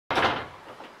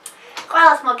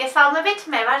Ყველას მოგესალმებით,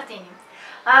 მე ვარ დინი.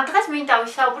 დღეს მინდა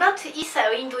ვისაუბროთ ისევ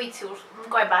ინტუიციურ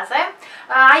კვებაზე.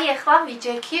 Აი ახლა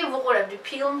ვიჯექი, ვუყურებდი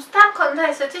ფილმს და მქონდა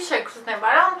ესეთი შეგრძნება,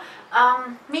 რომ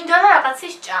მინდა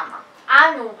რაღაცის ჭამა.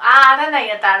 ანუ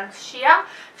არანაირად არ მშია,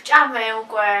 ვჭამე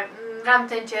უკვე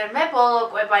რამდენჯერმე, ბოლო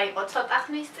კვება იყო ცოტა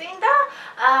ხნის წინ და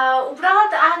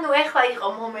უბრალოდ ანუ ახლა იყო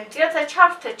მომენტი, როცა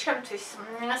ჩავთე ჩემთვის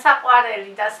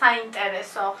საყვარელი და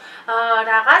საინტერესო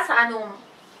რაღაც, ანუ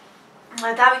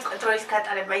დავიწყე დროის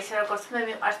გატარება ისე როგორც მე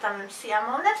მიყვარს და მე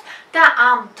მსიამოვნებს და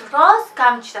ამ დროს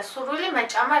გამიჩნდა სურვილი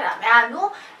მეჭამა რამე. ანუ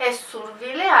ეს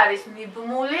სურვილი არის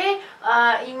მიბმული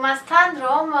იმასთან,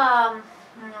 რომ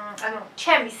ანუ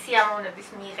ჩემი სიამოვნების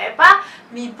მიღება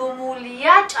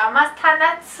მიბმულია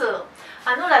ჭამასთანაც.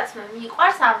 ანუ რაც მე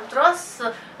მიყვარს ამ დროს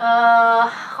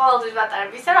ყოველთვის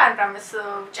ვატარებ ისე რომ არ გამეს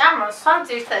ჭამოს, ხო,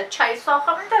 ძირითადად ჩაის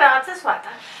ვახმე და რაღაცას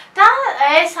ვატარ. და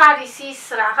ეს არის ის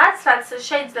რაღაც, რაც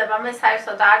შეიძლება მე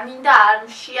საერთოდ არ მინდა, არ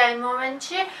მშია იმ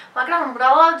მომენტში, მაგრამ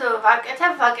უბრალოდ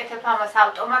ვაკეთებ ამას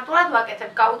ავტომატურად,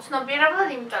 ვაკეთებ გაუცნობიერებლად,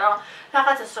 იმიტომ რომ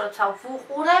რაღაცას როცა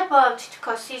ვუყურებ,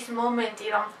 თითქოს ის მომენტი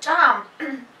რომ ვჭამ,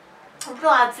 უფრო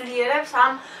აძლიერებს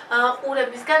ამ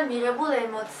ყურებისგან მიღებულ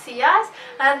ემოციას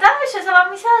და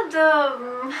შესაბამისად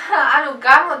ანუ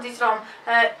გამოდის რომ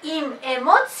იმ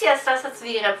ემოციას რასაც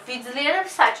ვიღებ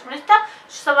ვიძლიერებს საჭმელს და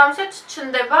შესაბამისად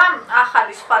ჩნდება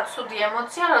ახალი სხვა ცუდი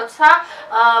ემოცია, როცა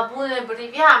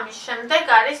ბუნებრივია ამის შემდეგ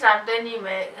არის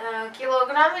რამდენიმე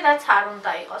კილოგრამი, რაც არ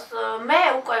უნდა იყოს. მე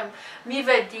უკვე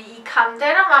მივედი იქამდე,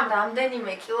 რომ ამ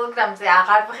რამდენიმე კილოგრამზე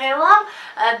აღარ ვღელავ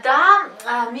და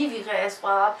მივიღე ეს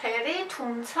ყველაფერი.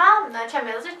 თუმცა ჩემი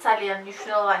აზრით ძალიან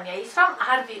მნიშვნელოვანია ის, რომ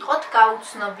არ ვიყოთ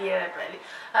გაუცნობიერებელი.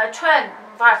 ჩვენ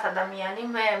ვართ ადამიანი,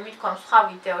 მე მithkom სხვა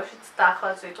ვიდეოშიც და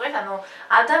ახლაც ვიტყვით, ანუ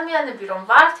ადამიანები რომ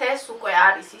ვართ, ეს უკვე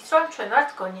არის ის, რომ ჩვენ ვართ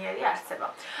გონიერი არსება.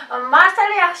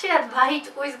 მართალია ხშირად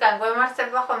ვაიტყვისგან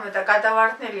გვემართება ხოლმე და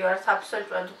გადავარდნილი ვართ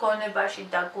აბსოლუტურად გონებაში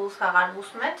და გულს აღარ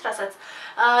ვუსმენთ, რასაც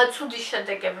ცუდი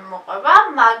შედეგები მოყვება,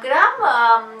 მაგრამ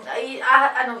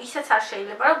ანუ ისეც არ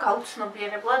შეიძლება, რომ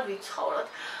გაუცნობიერებლად ვიცხოვროთ.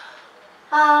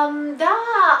 და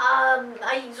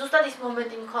აი ზუსტად ის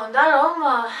მომენტი მქონდა, რომ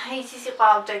ის იყო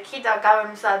ავდექი და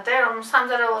გავემზადე, რომ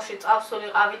სამზარეულოში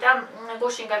წავსულიყავი და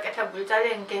გუშინ გაკეთებული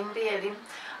ძალიან გემრიელი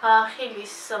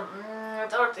ხილის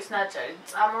ტორტის ნაწერი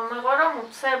წამომეღო, რომ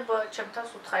უცებ ჩემთან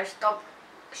უთხარი სტოპ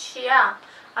მშია,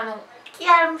 ანუ კი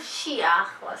არ მშია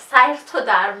ახლა, საერთოდ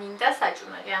არ მინდა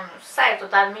საჭმელი, ანუ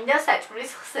საერთოდ არ მინდა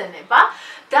საჭმლის ხსენება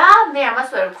და მე ამას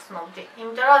ვერ ვხსნობდი,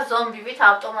 იმიტომ რომ ზომბივით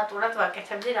ავტომატურად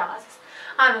ვაკეთებდი რაღაცას.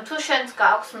 ანუ თუ შენც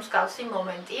გაქვს მსგავსი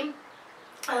მომენტი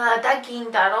და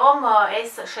გინდა რომ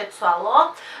ეს შეცვალო,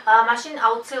 მაშინ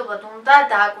აუცილებლად უნდა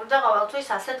დააკვირდე ყოველთვის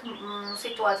ასეთ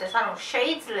სიტუაციას. ანუ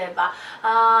შეიძლება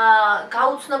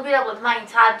გაუცნობიერებლად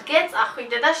მაინც ადგე,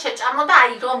 წახვიდე და შეჭამო და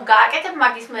აი რომ გააკეთებ,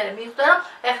 მაგის მერე მიხვდე რომ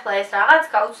ეხლა ეს რაღაც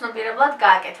გაუცნობიერებლად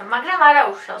გააკეთებ. მაგრამ არა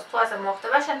უშავს, თუ ასე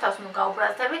მოხდება, შენ თავს ნუ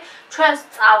გაუბრაზდები, ჩვენ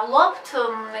სწავლობთ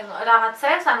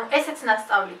რაღაცებს, ანუ ესეც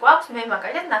ნასწავლი გვაქვს, მე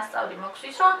მაგალითად ნასწავლი მაქვს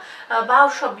ის, რომ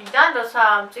ბავშვობიდან, როცა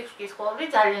წიგნს ვკითხულობდი,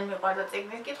 ძალიან მიყვარდა წიგნის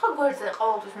კითხვა, გვერდზე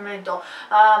ყოველთვის მედო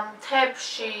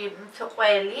თებში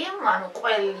ყველი, ანუ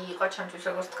ყველი იყო ჩემთვის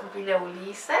როგორც ტკბილეული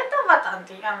ისე და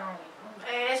ვატანდი, ანუ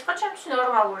ეს ხო ჩემთვის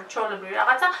ნორმალური ჩვეულებრივი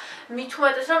რაღაცა, მით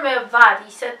უმეტეს რომ მე ვარ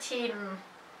ისეთი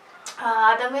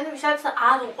ადამიანი, ვისაც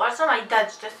არ უყვარს რომ აი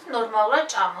დაჯდეს ნორმალურად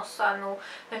ჭამოს, ანუ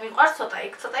მე მიყვარს ცოტა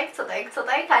იქ,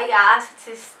 აი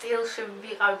ასეთი სტილში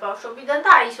ვიყავი ბავშვობიდან და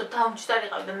აი ისო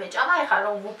დამჯდარიყავი და მეჭამა, ეხლა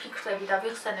რომ ვუფიქრები და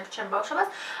ვიხსენებ ჩემ ბავშვობას,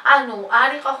 ანუ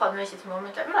არ იყო ხოლმე ესეთი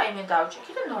მომენტები, რომ აი მე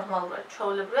დავჭიქი და ნორმალურად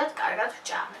ჩვეულებრივად კარგად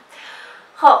ვჭამე.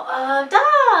 ხო, და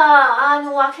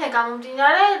ანუ აქედან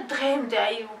გამომდინარე, დღემდე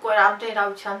აი უკვე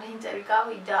რამდენი წელი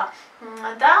გავიდა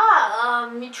და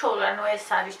მიჩვეულე, ანუ ეს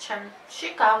არის ჩემში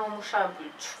გამომუშავებული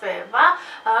ჩვევა,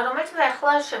 რომელიც მე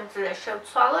ახლა შემიძლია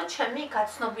შევცვალო ჩემი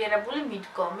გაცნობიერებული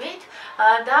მიდგომით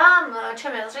და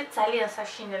ჩემი აზრით ძალიან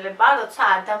საშინელება, როცა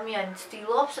ადამიანი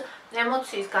ცდილობს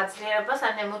ემოციის გაძლიერებას,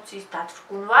 ან ემოციის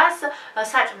დათრგუნვას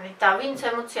საჭმლით და ვინც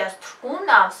ემოციას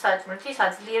თრგუნავს საჭმლით, ის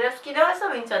აძლიერებს კიდევაც და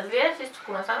ვინც აძლიერებს ის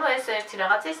თრგუნავს. ანუ ეს ერთი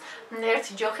რაღაცის,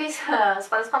 ერთი ჯოხის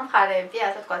სხვადასხვა მხარეებია,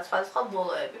 ასე ვთქვათ, სხვადასხვა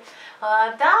ბოლოები.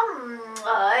 და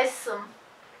ეს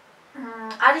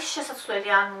არის შესაძლებელი,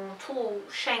 ანუ თუ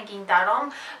შენ გინდა რომ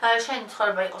შენი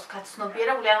ცხოვრება იყოს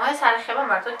გაცნობიერებული, ანუ ეს არ ეხება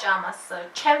მარტო ჭამას.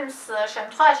 ჩემს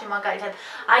შემთხვევაში მაგალითად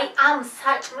აი ამ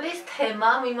საჭმლის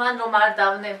თემამ, იმან რომ არ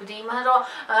დავნებდი, იმან რომ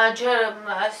ჯერ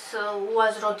ეს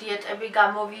უაზრო დიეტები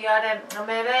გამოვიარე,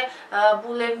 მერე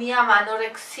ბულიმიამ,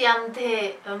 ანორექსიამდე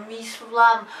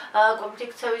მისვლამ,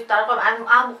 კომპლექსების დარღვევამ, ანუ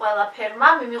ამ ყველაფერმა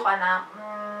მიმიყვანა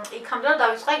იქამდე რომ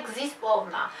დავიწყე გზის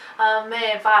პოვნა. მე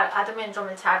ვარ ადამიანი,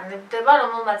 რომელიც არ ნებდება,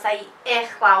 რომ რომელმაც აი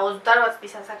ეხლა 28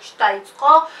 წლის ასაკში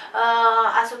დაიწყო,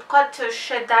 ასე ვთქვათ,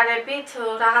 შედარებით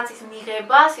რაღაცის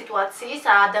მიღება სიტუაციის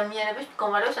ადამიანების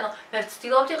მდგომარეობის, ანუ მე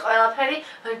ვცდილობდი ყველაფერი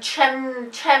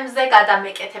ჩემზე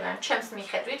გადამეკეთებიან, ჩემს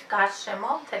მიხედვით,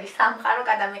 გარშემო, მთელი სამყარო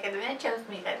გადამეკეთებიან ჩემს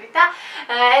მიხედვით და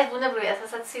ეს ბუნებრივია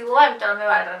სასაცილოა, იმიტომ რომ მე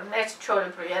ვარ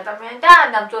ერთჩვეულებრივი ადამიანი და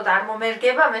ნამდვილად არ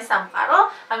მომერგება მე სამყარო,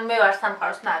 ანუ მე ვარ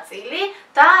სამყაროს ნაწილი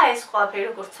და ეს ყველაფერი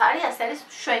როგორც არის, ასე არის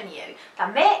მშვენიერი და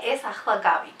მე ეს ახლა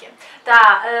გავიგე. და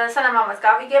სანამ ამას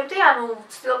გავიგებდი, ანუ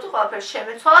ვცდილობდი ყველაფერს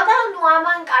შემეცვალა და ნუ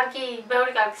ამან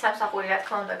ბევრი კარგი სამსახური რა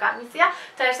თქმა უნდა გამიწია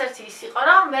და ერთ-ერთი ის იყო,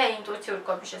 რომ მე ინტუიციური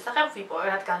კვების შესახებ ვიპოვე,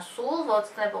 რადგან სულ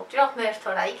ვოცნებობდი, რომ ღმერთო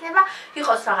რა იქნება,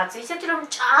 იყოს რაღაც ისეთი, რომ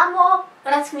ჭამო,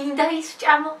 რაც მინდა ის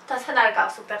ჭამო და თან არ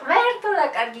გავსუქდე, ღმერთო რა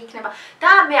კარგი იქნება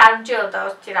და მე არ მჯეროდა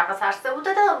ostი რაღაც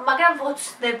არსებობდა და მაგრამ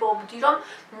ვოცნებობდი, რომ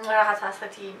რაღაც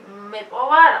ასეთი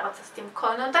მეპოვა, რაღაც ასეთი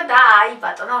მქონოდა და აი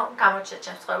ბატონო გამოჩნდა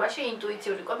ჩემს ცხოვრებაში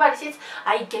ინტუიციური კვება, ისიც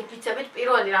აი გეფიცებით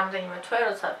პირველი რამდენიმე თვე,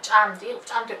 როცა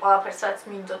ვჭამდი ყველაფერს რაც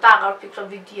მინდოდა, აღარ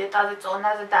ვფიქრობდი დიეტაზე,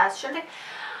 წონაზე და ასე შემდეგ.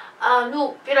 ნუ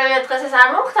პირველი დღეს ეს არ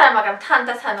მომხდარა, მაგრამ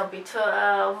თანდათანობით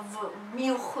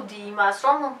მივხვდი იმას,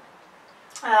 რომ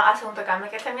ასე უნდა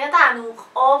გამეკეთებინა და ანუ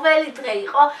ყოველი დღე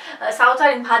იყო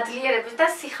საოცარი მადლიერების და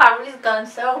სიხარულის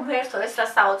განსხვავება ღმერთო ეს რა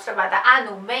საოცრება და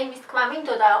ანუ მე იმის თქმა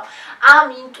მინდოდა რომ ამ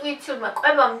ინტუიციურმა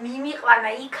კვებამ მიმიყვანა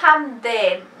იქამდე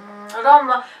რომ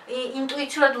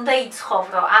ინტუიციურად უნდა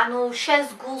იცხოვრო, ანუ შენს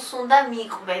გულს უნდა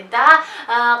მიყვე და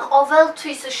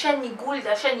ყოველთვის შენი გული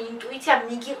და შენი ინტუიცია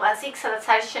მიგიყვანს იქ, სადაც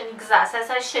არის შენი გზა, სადაც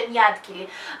არის შენი ადგილი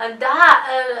და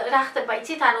რა ხდება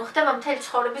იცით, ანუ ხდება მთელი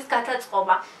ცხოვრების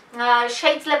გადაწყობა.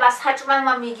 შეიძლება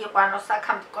საჭმელმა მიგიყვანოს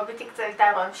აქამდე გზებით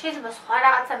დაიყვანოს, შეიძლება სხვა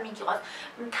რაღაცა მიგიყვანოს.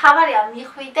 მთავარია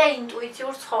მიხვიდე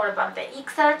ინტუიციურ ცხოვრებამდე, იქ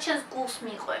სადაც შენს გულს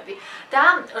მიყვები და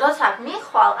როცა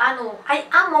მიხვალ, ანუ აი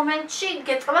ამ მომენტში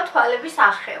გეწყება თვალების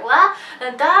ახელა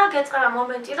და გეწყება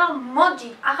მომენტი, რომ მოდი,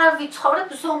 აღარ ვიცხოვრებ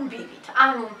ზომბივით.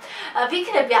 ანუ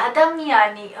ვიქნები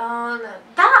ადამიანი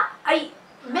და აი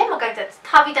მე მაგალითად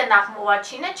თავიდან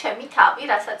აღმოვაჩინე ჩემი თავი,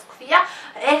 რასაც ქვია,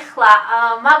 ეხლა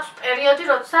მაქვს პერიოდი,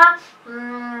 როცა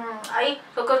აი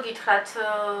როგორ გითხრათ,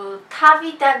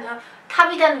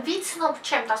 თავიდან ვიცნობ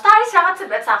ჩემ თავს და არის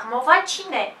რაღაცები, რაც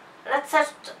აღმოვაჩინე, რაც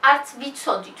არც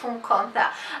ვიცოდი თუ მქონდა.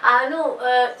 ანუ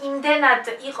იმდენად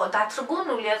იყო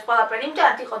დათრგუნული ეს ყველაფერი,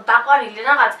 იმდენად იყო დაყვანილი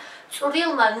რაღაც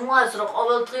წვრილმა ნუაზრო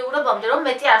ყოველდღიურობამდე, რომ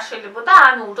მეტი არ შეიძლებოდა,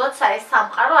 ანუ როცა ეს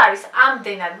სამყარო არის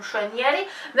ამდენად მშვენიერი,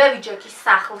 მე ვიჯექი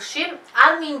სახლში,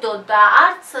 არ მინდოდა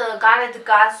არც გარეთ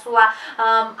გასვლა,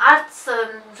 არც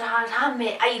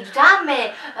რამე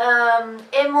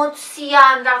ემოცია,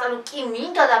 ანუ კი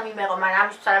მინდოდა მიმეღო, მაგრამ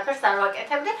ამისთვის არაფერს არ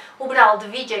ვაკეთებდი, უბრალოდ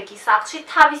ვიჯექი სახლში,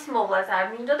 თავის მოვლას არ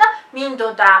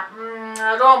მინდოდა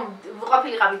რომ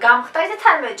ყოფილიყავი გამხდა და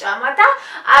თან მეჭამა და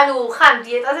ანუ ხან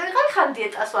დიეტაზე ვიყავი, ხან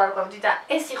დიეტას ვარ და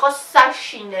ეს იყო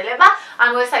საშინელება,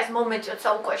 ანუ ეს არის მომენტი, როცა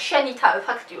უკვე შენი თავი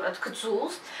ფაქტიურად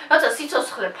გძულს, როცა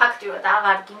სიცოცხლე ფაქტიურად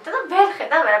აღარ გინდა და ვერ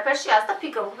ხედა ვერაფერში ას და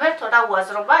ფიქრობ, ვერთო რა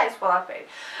უაზრობა ეს ყველაფერი.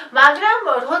 მაგრამ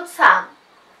როცა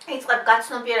იწყებ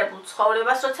გაცნობიერებულ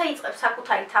ცხოვრებას, როცა იწყებ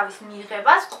საკუთარი თავის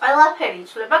მიღებას, ყველაფერი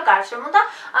იცვლება გარშემო და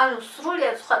ანუ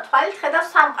სრულიად სხვა თვალით ხედავ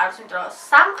სამყაროს, იმიტომ რომ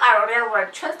სამყარო რეალურად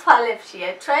ჩვენს თვალებშია,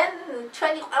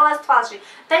 ჩვენი ყველას თვალში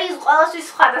და ის ყველასთვის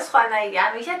სხვადასხვანაირია,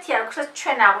 ანუ ისეთია, როგორც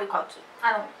ჩვენ აღვიქვავთ.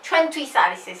 ანუ ჩვენთვის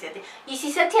არის ესეთი. ის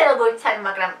ისეთია, როგორც არის,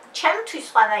 მაგრამ ჩემთვის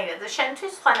სხვანაირია და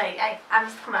შენთვის სხვანაირია. აი,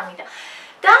 ამის თქმა მინდა.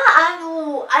 და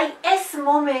ანუ აი ეს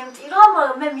მომენტი, რომ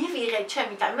მე მივიღე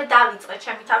ჩემი თავი, მე დავიწყე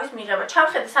ჩემი თავის მიღება.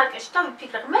 ჩავხედე სარკეში და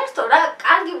ვიფიქრე, ღმერთო, რა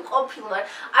კარგი მყოფილვარ.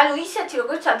 ანუ ისეთი,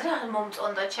 როგორც ადრე არ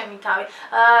მომწონდა ჩემი თავი.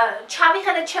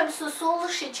 ჩავიხედე ჩემს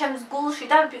სულში, ჩემს გულში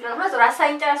და ვიფიქრე, ღმერთო, რა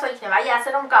საინტერესო იქნება, აი ასე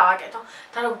რომ გავაკეთო.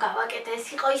 და რომ გავაკეთე, ეს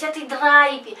იყო ისეთი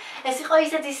დრაივი, ეს იყო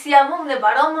ისეთი სიამოვნება,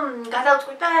 რომ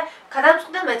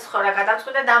გადავწყვიტე მეცხოვრა,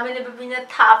 გადავწყვიტე დამენებებინა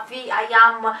თავი, აი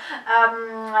ამ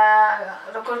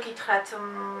როგორ გითხრათ,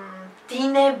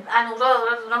 ანუ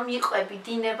რომ მიყვები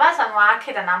დინებას, ანუ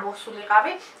აქედან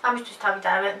ამოსულიყავი, ამისთვის თავი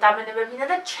დამენებებინა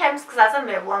და ჩემს გზაზე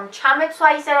მევლამ, ჩამეცვა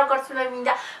ისე როგორც მე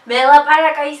მინდა,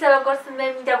 მელაპარაკა ისე როგორც მე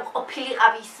მინდა,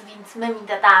 ყოფილიყავი ის ვინც მე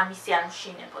მინდა და ამისი არ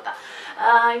მშინებოდა.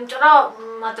 იმიტომ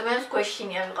რომ ადამიანს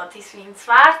გვეშინია ვიყოთ ის ვინც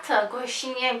ვართ,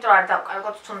 გვეშინია, იმიტომ რომ არ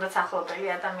დავკარგოთ თუნდაც ახლობელი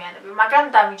ადამიანები, მაგრამ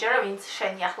დამიჯერა ვინც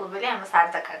შენი ახლობელი, ამას არ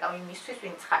დაკარგავ იმისთვის,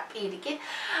 ვინც ხარ პირიქით.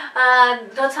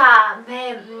 როცა მე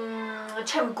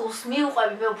ჩემ გულს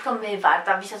მიუყვები, მე უფრო მე ვარ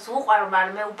და ვისაც ვუყვარ,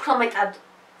 მაგრამ მე უფრო მეტად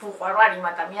ვუყვარ იმ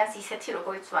ადამიანს ისეთი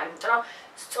როგორიც ვარ, იმიტომ რომ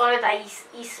სწორედ აი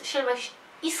ის შეიძლება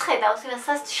ის ხედავს,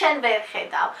 ვისაც შენ ვერ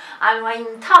ხედავ. ანუ აი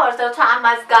მთავარს და როცა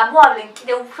ამას გამოავლენ,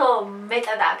 კიდევ უფრო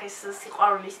მეტად აქვს ეს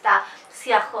სიყვარულის და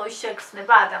სიახლოვის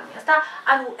შეგრძნება ადამიანს და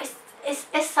ანუ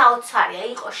ეს საოცარია,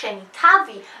 იყო შენი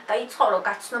თავი და იცხოვრო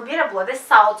გაცნობიერებლად, ეს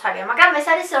საოცარია, მაგრამ ეს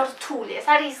არის რთული, ეს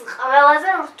არის ყველაზე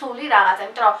რთული რაღაცა,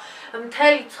 იმიტომ რომ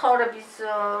მთელი ცხოვრების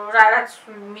რაც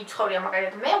მიცხოვრია,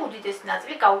 მაგალითად მე უდიდესი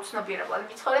ნაწილი გაუცნობიერებლად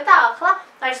ვიცხოვრე და ახლა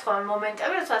არის ხოლმე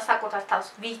მომენტები, როცა საკუთარ თავს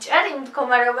ვიჭერ იმ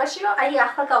მდგომარეობაში, რომ აი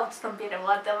ახლა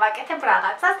გაუცნობიერებლად ვაკეთებ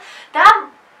რაღაცას და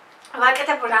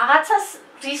ვაკეთებ რაღაცას,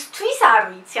 რისთვის არ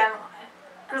ვიცი, ანუ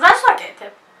რას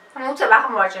ვაკეთებ? უცებ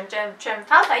აღმოვაჩენ ჩემ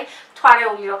თავს, აი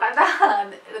თვარეული რო ხარ და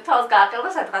თავს გააყელ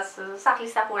და სადღაც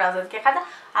სახლის სახურავზე გეხარ და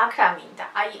აქ რა მინდა.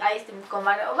 აი ეს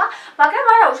მდგომარეობა,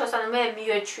 მაგრამ არა უშავს, ანუ მე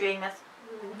მივეჩვიე იმას,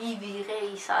 მივიღე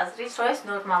ის აზრიც, რომ ეს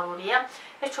ნორმალურია,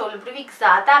 ეს ჩვეულებრივი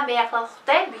გზაა და მე ახლა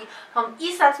ხვდები, რომ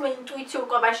ისაც მე ინტუიციურ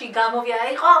კვებაში გამოვიდა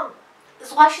იყო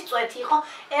ზღვაში წვეთი იყო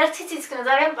ერთი ციცქნა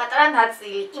ძალიან პატარა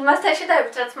ნაწილი. იმასთან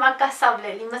შედარებით, რაც მაგ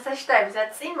გასავლელი, იმასთან შედარებით,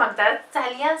 რაც წინ მაგ და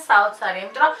ძალიან საოცარია,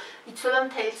 იმიტომ რომ იცვება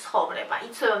მთელი ცხოვრება.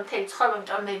 იცვება მთელი ცხოვრება,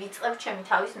 იმიტომ რომ მე ვიწყებ ჩემი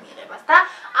თავის მიღებას და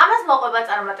ამას მოყვება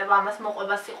წარმატება, ამას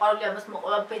მოყვება სიყვარული, ამას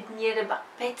მოყვება ბედნიერება.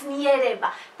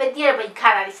 ბედნიერება იქ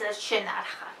არ არის, სადაც შენ არ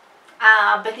ხარ.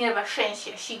 ბედნიერება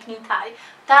შენშია, შიგნით არის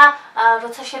და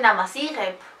როცა შენ ამას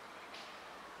იღებ,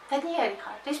 ბედნიერი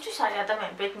ხარ. რისთვის არის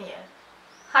ადამიანი ბედნიერი?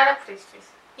 ხარაფრისთვის,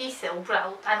 ისე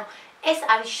უბრალოდ, ანუ ეს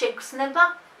არის შეგრძნება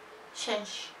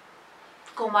შენში,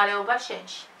 მდგომარეობა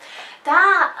შენში და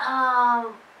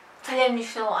ძალიან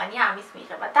მნიშვნელოვანია ამის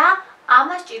მიღება და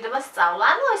ამას ჭირდება სწავლა,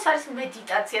 ანუ ეს არის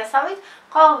მედიტაციასავით,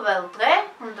 ყოველ დღე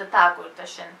უნდა დააკვირდე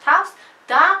შენ თავს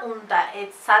და უნდა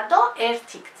ეცადო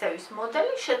ერთი ქცევის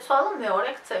მოდელი შეცვალო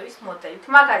მეორე ქცევის მოდელით.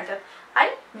 მაგალითად, აი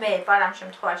მე ვარ ამ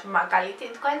შემთხვევაში მაგალითი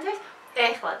თქვენთვის,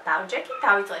 ეხლა დავჯექი,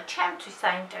 დავიწყე ჩემთვის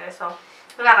საინტერესო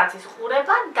რაღაცის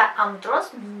ყურება და ამ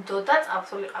დროს მინდოდა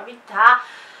წავსულიყავი და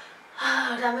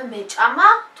რამე მეჭამა,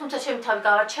 თუმცა ჩემი თავი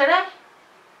გავაჩერე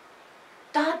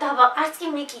და არც კი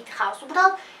მიკითხავს,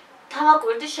 უბრალოდ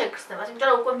დავაკვირდი შეგრძნებას, იმიტომ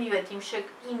რომ უკვე მივედი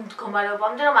იმ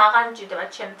მდგომარეობამდე, რომ აღარ მჭირდება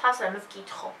ჩემ თავს რამე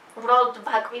ვკითხო. უბრალოდ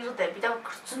ვაკვირდები და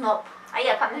ვგრძნობ. აი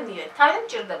აქამდე მივედი, თავი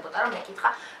მჭირდებოდა რომ მეკითხა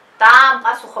და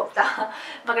ამპასუხობდა.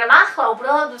 მაგრამ ახლა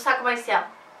უბრალოდ საკმარისია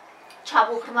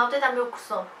ჩავუღრმავდე და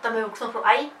მევგრძნობ, რომ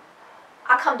აი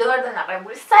აქამდე ვარ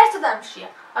დანაყრებული, საერთოდ არ მშია.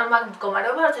 ანუ მაგ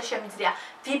მდგომარეობა, როცა შემიძლია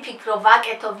ვიფიქრო,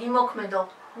 ვაკეთო, ვიმოქმედო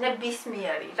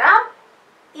ნებისმიერი რამ,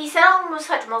 ისე რომ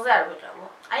საჭმელზე არ ვიყევო.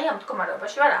 აი ამ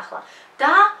მდგომარეობაში ვარ ახლა.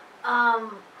 და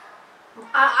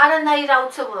არანაირ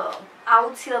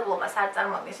აუცილებლობას არ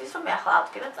წარმოადგენს ის, რომ მე ახლა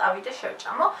ავდგე და წავიდე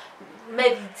შევჭამო. მე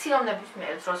ვიცი, რომ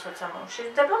ნებისმიერ დროს, როცა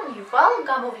მომშვიდდება, მივალ,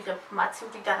 გამოვიღებ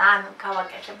მაცივდიდან, ან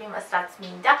გავაკეთებ იმას, რაც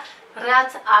მინდა,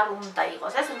 რაც არ უნდა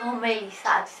იყოს, ეს რომელი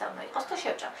საათის უნდა იყოს და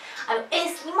შევჭამ. ანუ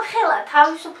ეს იმხელა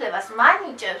თავისუფლებას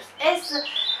მანიჭებს, ეს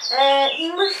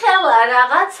იმხელა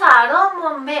რაღაცა, რომ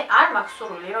მე არ მაქვს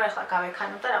სურვილი, რომ ეხლა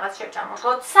გავექანო და რაღაც შევჭამო.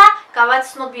 როცა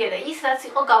გავაცნობიერე ის, რაც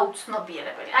იყო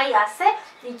გაუცნობიერებელი. აი ასე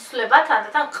იცვლება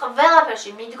თანდათან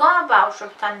ყველაფერში მიდგომა,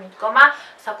 ბავშვებთან მიდგომა,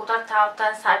 საკუთარ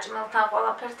თავთან, საჭმელთან,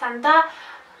 ყველაფერთან და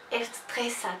ერთ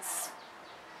დღესაც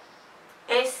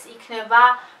ეს იქნება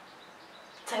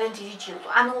ძალიან დიდი ჯილდო.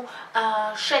 ანუ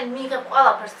შენ მიიღებ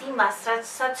ყველაფერს იმას,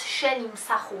 რასაც შენ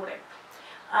იმსახურებ.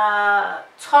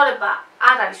 ცხოვრება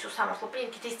არ არის უსამართლო,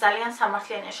 პირიქით ის ძალიან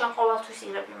სამართლიანია, შენ ყოველთვის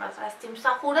იღებ იმას, რაც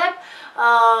იმსახურებ.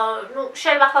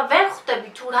 შენ ახლა ვერ ხვდები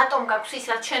თუ რატომ გაქვს ის,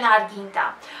 რაც შენ არ გინდა,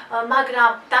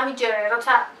 მაგრამ დამიჯერე,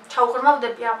 როცა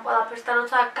ჩაუღრმავდები ამ ყველაფერს და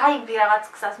როცა გაიგდი რაღაც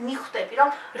გზას, მიხვდები, რომ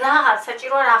რაღაც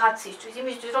საჭიროა რაღაცისთვის,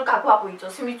 იმისთვის, რომ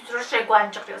გაგვაღვიძოს, იმისთვის, რომ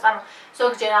შეგვანჯღრიოს. ანუ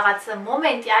ზოგჯერ რაღაც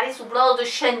მომენტი არის უბრალოდ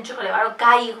შენჯღრევა, რომ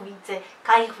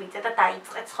გაიღვიძე და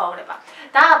დაიწყე ცხოვრება.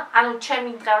 და ანუ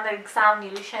ჩემი დღევანდელი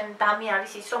გზავნილი შენ დამი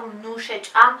არის ის, რომ ნუ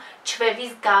შეჭამ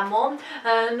ჩვევის გამო,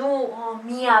 ნუ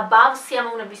მიაბავ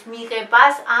სიამოვნების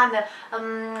მიღებას ან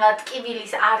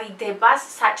ტკივილის არიდებას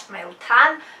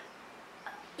საჭმელთან.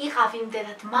 იყავ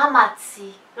იმდენად მამაცი,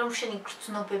 რომ შენი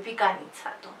გრძნობები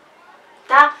განიცადო.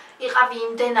 და იყავ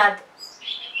იმდენად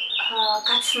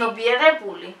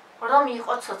გაცნობიერებული, რომ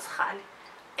იყო ცოცხალი.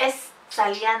 ეს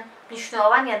ძალიან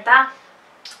მნიშვნელოვანია და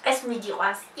ეს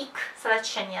მიდიყვანს იქ, სადაც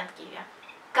შენი ადგილია.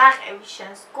 გაყევი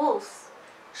შენს გულს,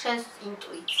 შენს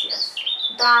ინტუიციას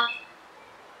და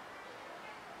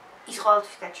ის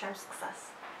ყოველთვის გაჩვენებს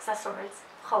გზას, რომელიც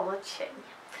მხოლოდ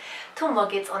შენია. თუ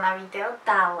მოგეწონა ვიდეო,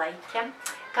 დალაიქე.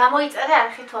 გამოიწერე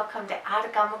არხი თუ აქამდე არ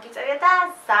გამოგიწერია და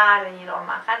ზარი რომ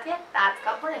ახადია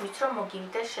დადგაბუნებით რომ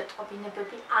მოგივიდეს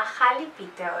შეტყობინებები ახალი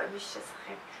ვიდეოების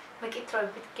შესახებ.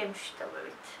 მეკითხვებით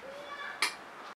გემშვიდობებით.